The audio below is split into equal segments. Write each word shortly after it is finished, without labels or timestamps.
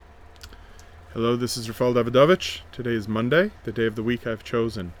Hello, this is Rafael Davidovich. Today is Monday, the day of the week I've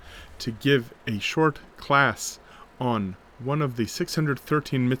chosen to give a short class on one of the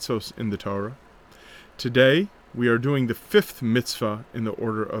 613 mitzvos in the Torah. Today, we are doing the fifth mitzvah in the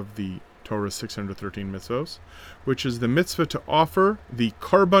order of the Torah's 613 mitzvos, which is the mitzvah to offer the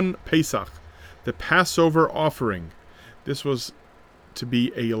Karban Pesach, the Passover offering. This was to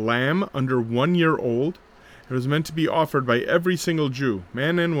be a lamb under 1 year old. It was meant to be offered by every single Jew,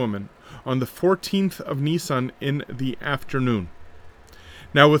 man and woman, on the 14th of Nisan in the afternoon.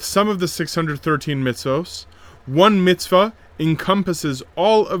 Now, with some of the 613 mitzvos, one mitzvah encompasses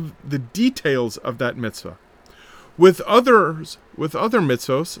all of the details of that mitzvah. With other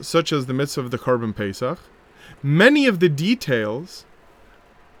mitzvos, such as the mitzvah of the Karban Pesach, many of the details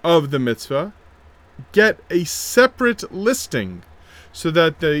of the mitzvah get a separate listing, so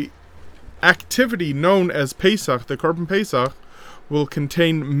that the activity known as Pesach, the Karban Pesach, will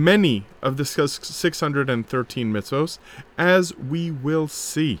contain many of the 613 mitzvos, as we will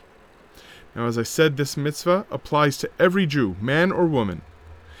see. Now, as I said, this mitzvah applies to every Jew, man or woman,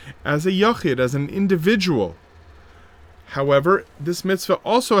 as a yachid, as an individual. However, this mitzvah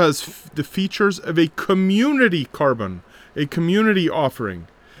also has the features of a community karban, a community offering.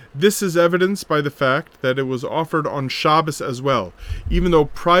 This is evidenced by the fact that it was offered on Shabbos as well, even though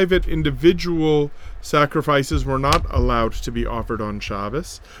private individual sacrifices were not allowed to be offered on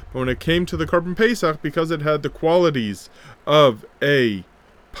Shabbos. But when it came to the Karban Pesach, because it had the qualities of a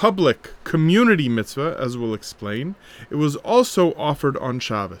public community mitzvah, as we'll explain, it was also offered on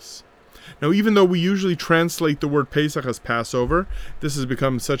Shabbos. Now, even though we usually translate the word Pesach as Passover, this has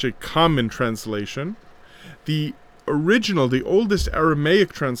become such a common translation. The oldest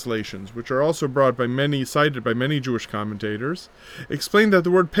Aramaic translations, which are also cited by many Jewish commentators, explain that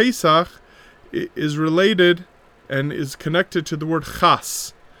the word Pesach is related and is connected to the word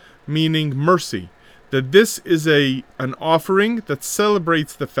chas, meaning mercy. That this is an offering that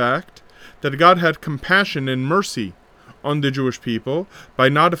celebrates the fact that God had compassion and mercy on the Jewish people by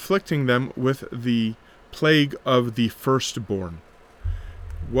not afflicting them with the plague of the firstborn.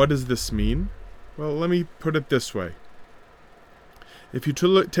 What does this mean? Well, let me put it this way. If you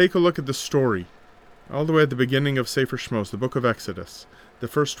take a look at the story, all the way at the beginning of Sefer Shmos, the book of Exodus, the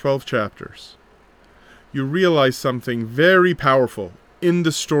first 12 chapters, you realize something very powerful in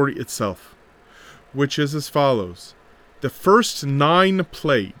the story itself, which is as follows. The first 9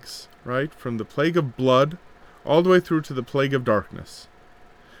 plagues, right, from the plague of blood all the way through to the plague of darkness.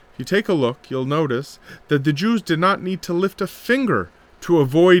 If you take a look, you'll notice that the Jews did not need to lift a finger to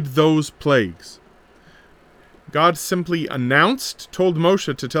avoid those plagues. God simply told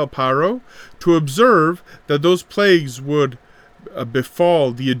Moshe to tell Paro to observe that those plagues would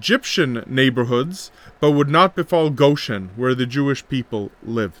befall the Egyptian neighborhoods, but would not befall Goshen, where the Jewish people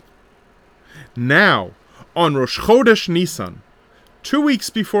lived. Now, on Rosh Chodesh Nisan, 2 weeks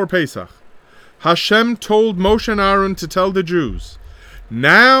before Pesach, Hashem told Moshe and Aaron to tell the Jews,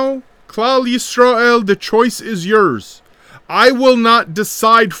 "Now, Klal Yisrael, the choice is yours. I will not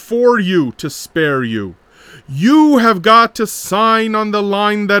decide for you to spare you. You have got to sign on the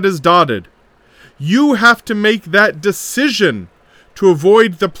line that is dotted. You have to make that decision to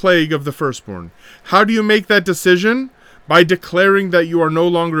avoid the plague of the firstborn." How do you make that decision? By declaring that you are no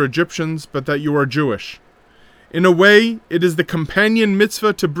longer Egyptians, but that you are Jewish. In a way, it is the companion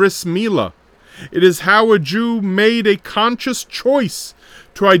mitzvah to Bris Milah. It is how a Jew made a conscious choice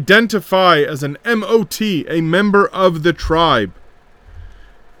to identify as an MOT, a member of the tribe.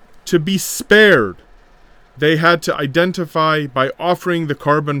 To be spared, they had to identify by offering the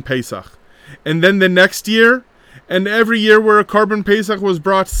Karban Pesach. And then the next year, and every year where a Karban Pesach was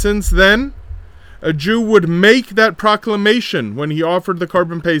brought since then, a Jew would make that proclamation when he offered the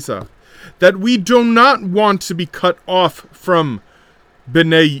Karban Pesach, that we do not want to be cut off from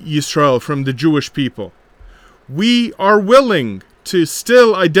Bnei Yisrael, from the Jewish people. We are willing to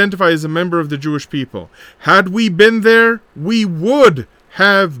still identify as a member of the Jewish people. Had we been there, we would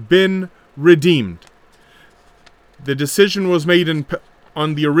have been redeemed. The decision was made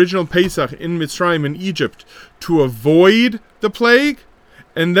on the original Pesach in Mitzrayim, in Egypt, to avoid the plague,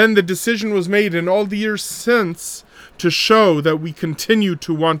 and then the decision was made in all the years since to show that we continue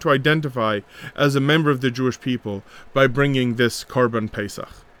to want to identify as a member of the Jewish people by bringing this Karban Pesach.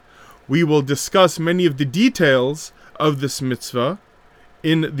 We will discuss many of the details of this mitzvah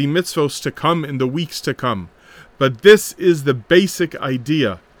in the mitzvos to come, in the weeks to come. But this is the basic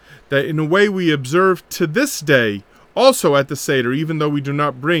idea, that in a way we observe to this day, also at the Seder, even though we do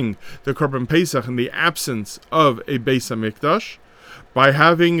not bring the Karban Pesach in the absence of a Beis HaMikdash, by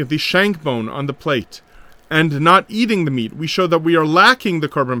having the shank bone on the plate, and not eating the meat. We show that we are lacking the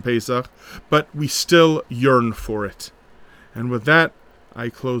Korban Pesach, but we still yearn for it. And with that, I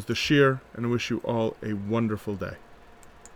close the shir and wish you all a wonderful day.